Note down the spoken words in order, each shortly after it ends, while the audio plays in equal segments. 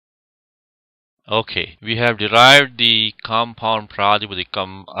Okay, we have derived the compound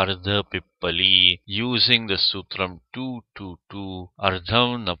pradipadikam ardha pippali using the sutram 222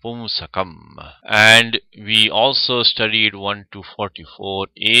 ardham napumsakam, and we also studied 1 to 44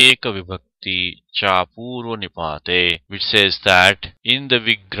 eka vibhakti cha purva nipate, which says that in the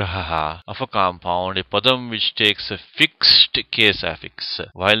vigraha of a compound, a padam which takes a fixed case affix,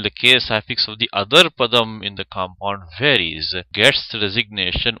 while the case affix of the other padam in the compound varies, gets the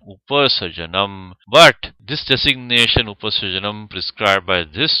designation upasarjanam. But this designation upasarjanam prescribed by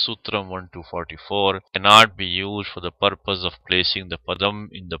this sutram 1 to 44 cannot be used for the purpose of placing the padam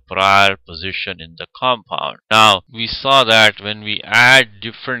in the prior position in the compound. Now, we saw that when we add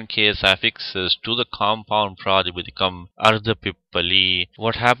different case affixes to the compound pradipadikam ardha pippali,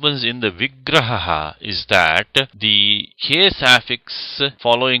 what happens in the vigraha is that the case affix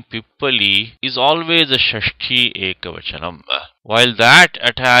following pippali is always a shashti ekavachanam, while that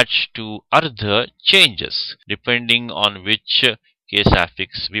attached to ardha changes depending on which case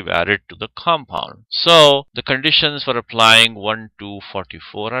affix we've added to the compound. So the conditions for applying 1 to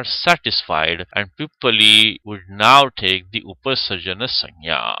 44 are satisfied, and pippali would now take the upasarjana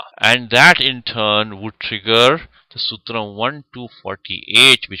sanya, and that in turn would trigger the sutram 1 to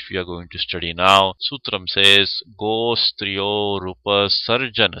 48, which we are going to study now. Sutram says go striyo rupa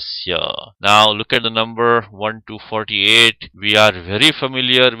sarjanasya. Now look at the number 1 to 48. We are very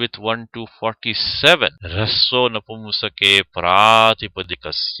familiar with 1 to 47. Rasso napumsake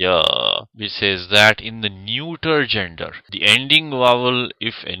pratipadikasya, which says that in the neuter gender, the ending vowel,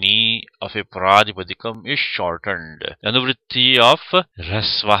 if any, of a pratipadikam is shortened. The anuvritti of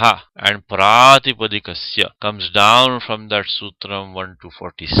rasvaha and pratipadikasya comes down from that sutram 1 to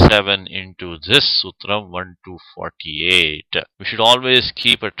 47 into this sutram 1 to 48. We should always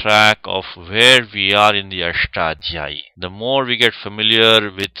keep a track of where we are in the Ashtadhyayi. The more we get familiar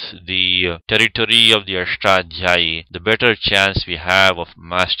with the territory of the Ashtadhyayi, the better chance we have of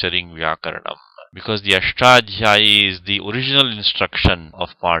mastering Vyakaranam, because the Ashtadhyayi is the original instruction of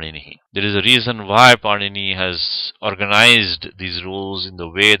Panini. There is a reason why Panini has organized these rules in the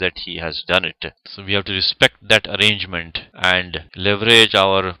way that he has done it. So we have to respect that arrangement and leverage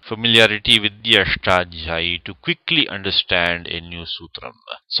our familiarity with the Ashtadhyayi to quickly understand a new sutram.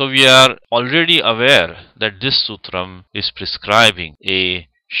 So we are already aware that this sutram is prescribing a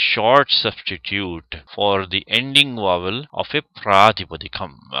short substitute for the ending vowel of a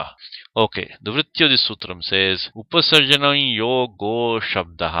pratipadikam. Okay, the vritti of this sutram says upasarjanam yo go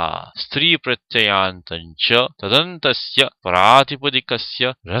shabdaha stri pratyayantancha tadantasya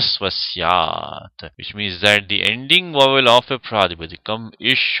pratipadikasya rasvasyat, which means that the ending vowel of a pratipadikam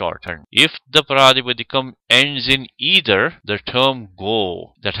is shortened if the pratipadikam ends in either the term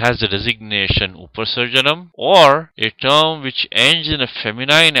go that has the designation upasarjanam, or a term which ends in a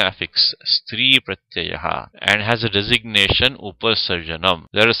feminine affix stri pratyayaha and has a designation upasarjanam.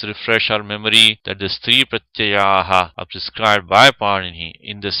 Let us refresh our memory that the stri pratyayaha are prescribed by Panini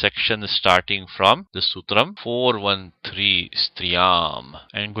in the section starting from the sutram 413 striyam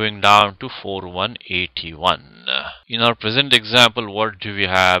and going down to 4181. In our present example, what do we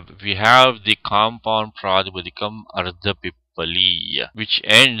have? We have the compound pradipadikam ardha pippali, which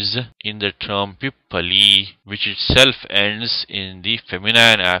ends in the term pippali, which itself ends in the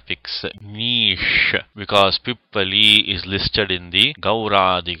feminine affix nish, because pippali is listed in the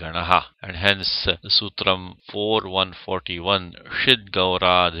gauradiganaha, and hence the sutram 4141 shid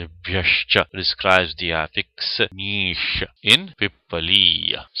gauradibhyascha prescribes the affix nish in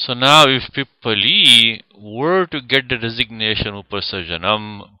pippali. So now if pippali were to get the designation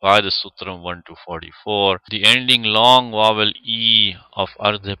upasarjanam by the sutram 1 to 44, the ending long vowel e of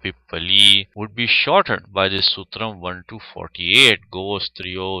ardha pippali would be shortened by the sutram 1 to 48 goes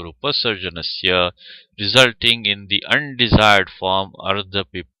triyo upasarjanasya, resulting in the undesired form ardha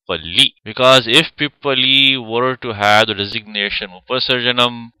pippali. Because if pippali were to have the designation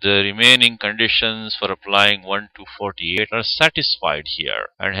upasarjanam, the remaining conditions for applying 1 to 48 are satisfied here,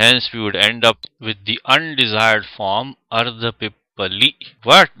 and hence we would end up with the undesired form ardha pippali.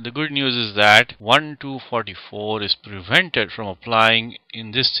 But the good news is that 1 to 44 is prevented from applying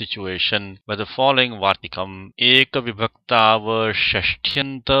in this situation by the following vartikam eka vibhaktava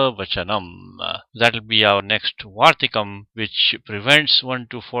shashtyanta vachanam. That will be our next vartikam, which prevents 1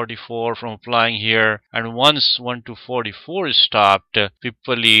 to 44 from applying here, and once 1 to 44 is stopped,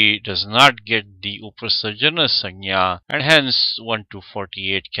 pippali does not get the upasarjana sanya, and hence 1 to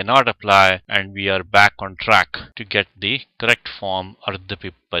 48 cannot apply, and we are back on track to get the correct form ardha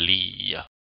pippali.